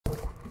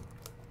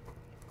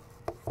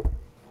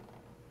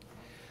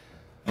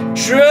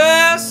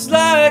dressed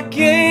like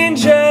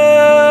angels,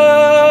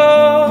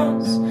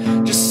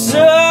 just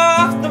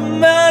off the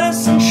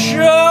medicine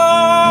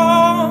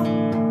show,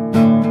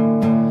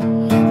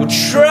 with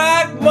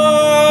track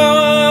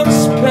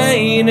marks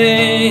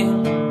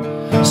painting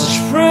such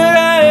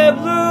pretty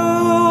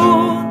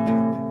blue.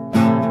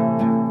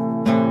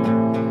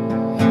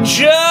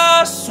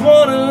 Just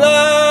one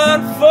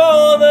line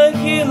for the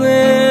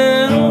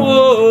healing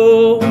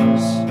woes.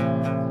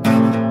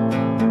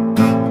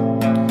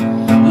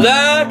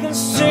 I can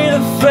see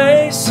the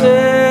faces,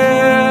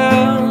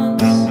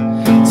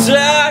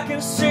 I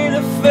can see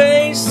the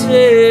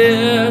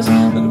faces,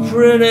 look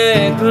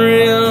pretty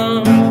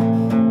grim.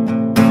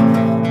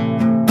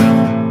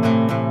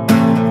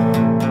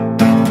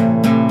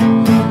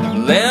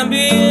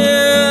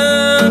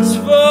 Lambians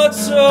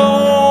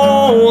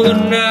foretold,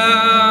 and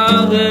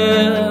now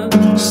the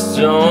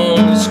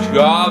stone is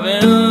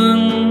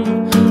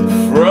carving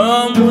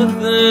from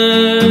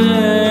within.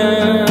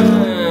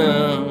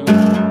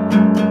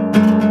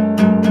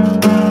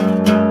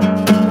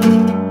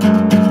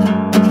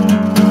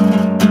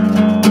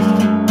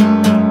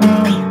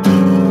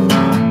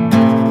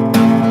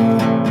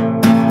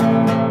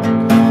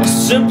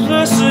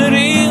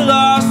 Simplicity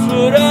lost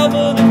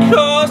whatever the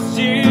cost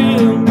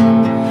you.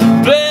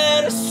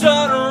 Better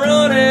start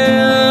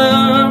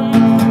running.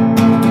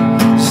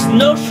 There's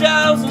no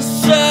shadows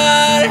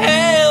inside,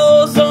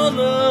 hell's on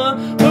the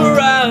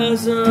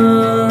horizon.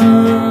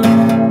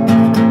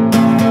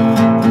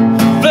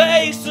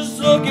 Faces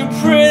looking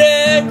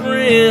pretty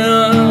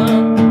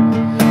grim.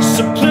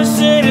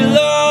 Simplicity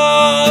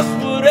lost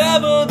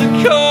whatever the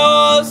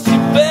cost you.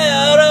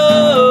 Better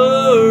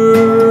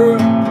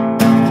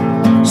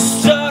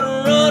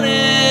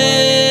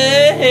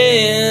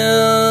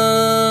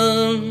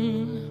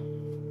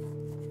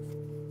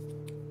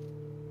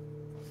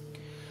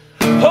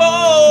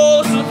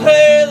holes with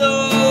halos,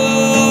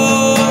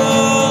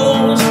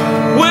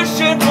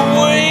 wishing for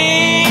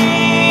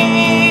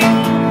wings,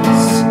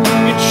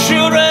 your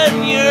children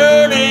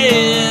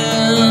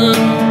yearning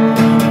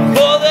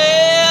for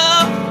their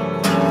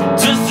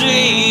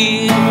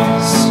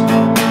disease.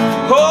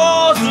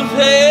 Holes with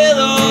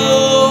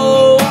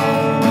halos,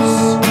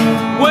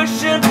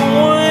 wishing for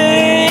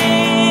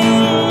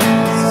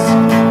wings,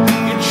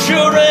 your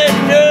children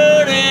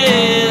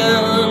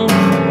yearning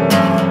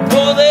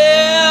for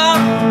their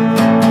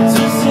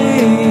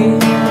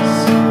disease.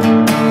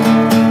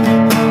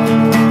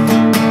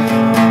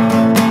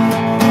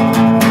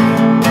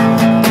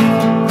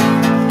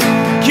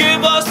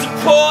 Give us a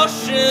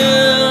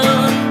portion,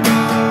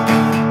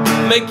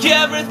 make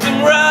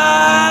everything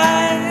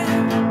right.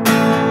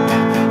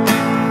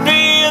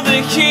 Feel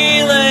the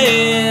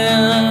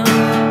healing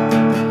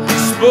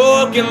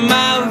spoke in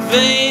my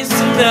veins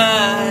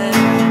tonight.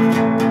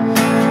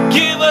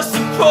 Give us a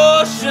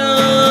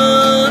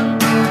portion,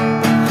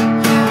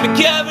 make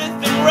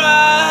everything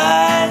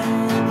right.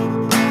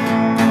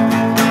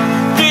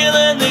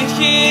 Feeling the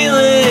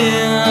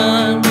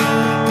healing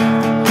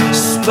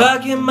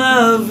spark in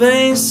my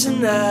veins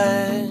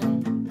tonight.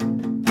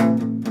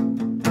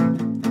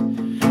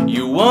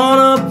 You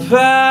want a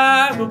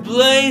path we're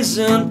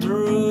blazing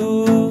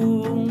through.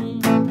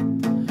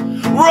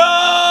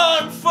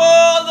 Run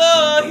for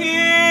the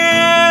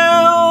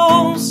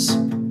hills,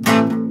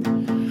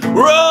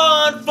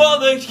 run for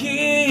the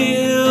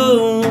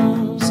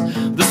hills.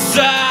 The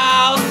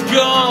South's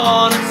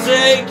gonna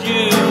take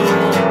you.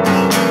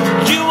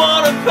 You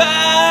want a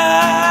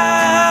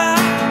path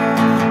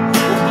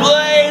we're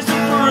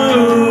blazing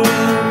through.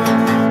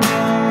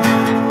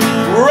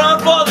 Run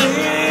for the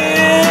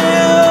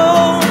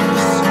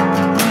hills,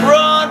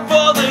 run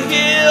for the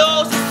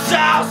hills. The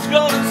South's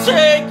gonna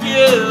take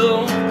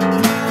you.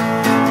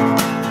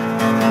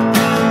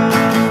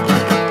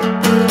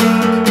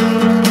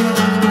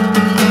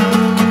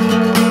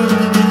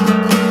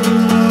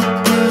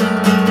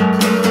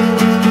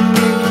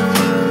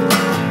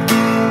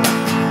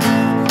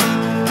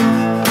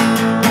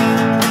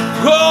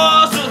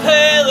 Cross with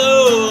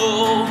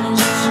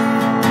halos,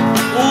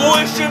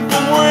 wishing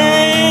for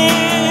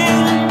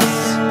wings,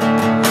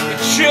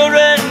 your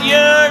children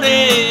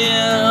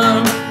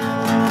yearning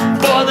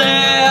for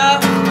their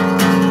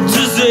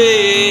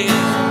disease.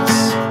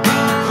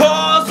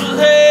 Cross with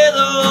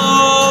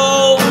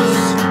halos,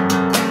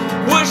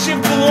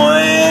 wishing for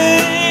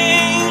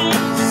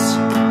wings,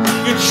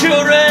 your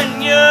children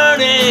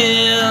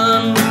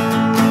yearning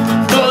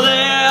for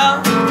their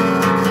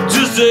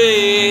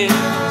disease.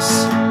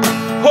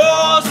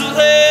 Horse with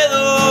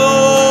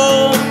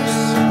halos,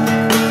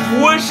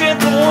 wishing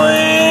for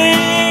wings.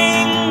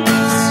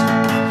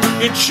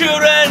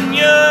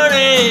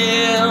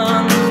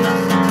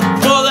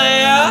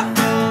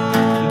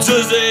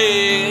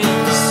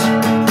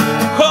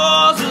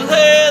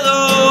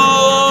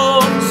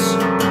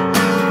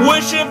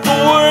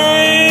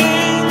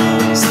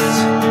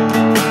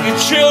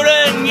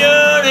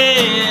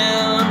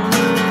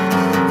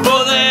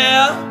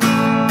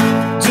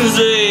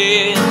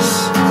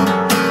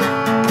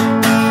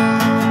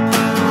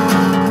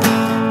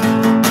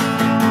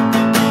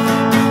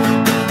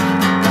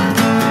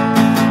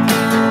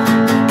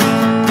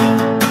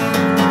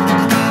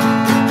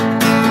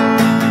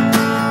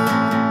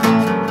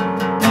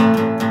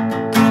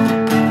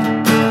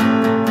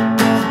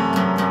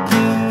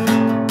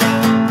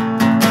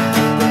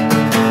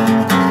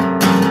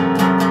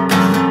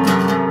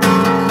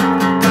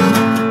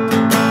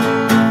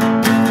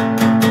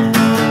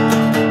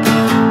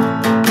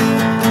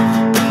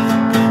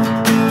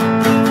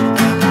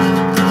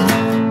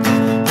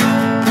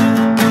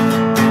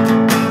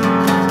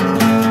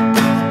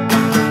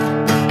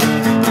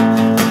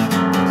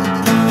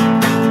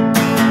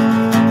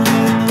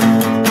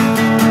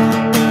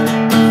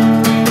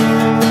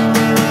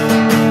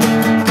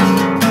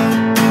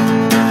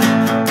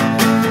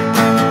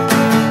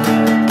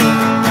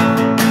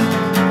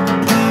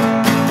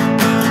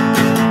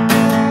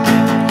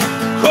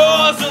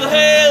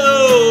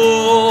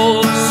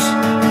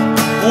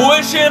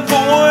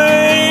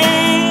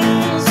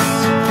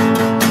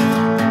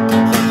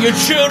 your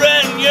children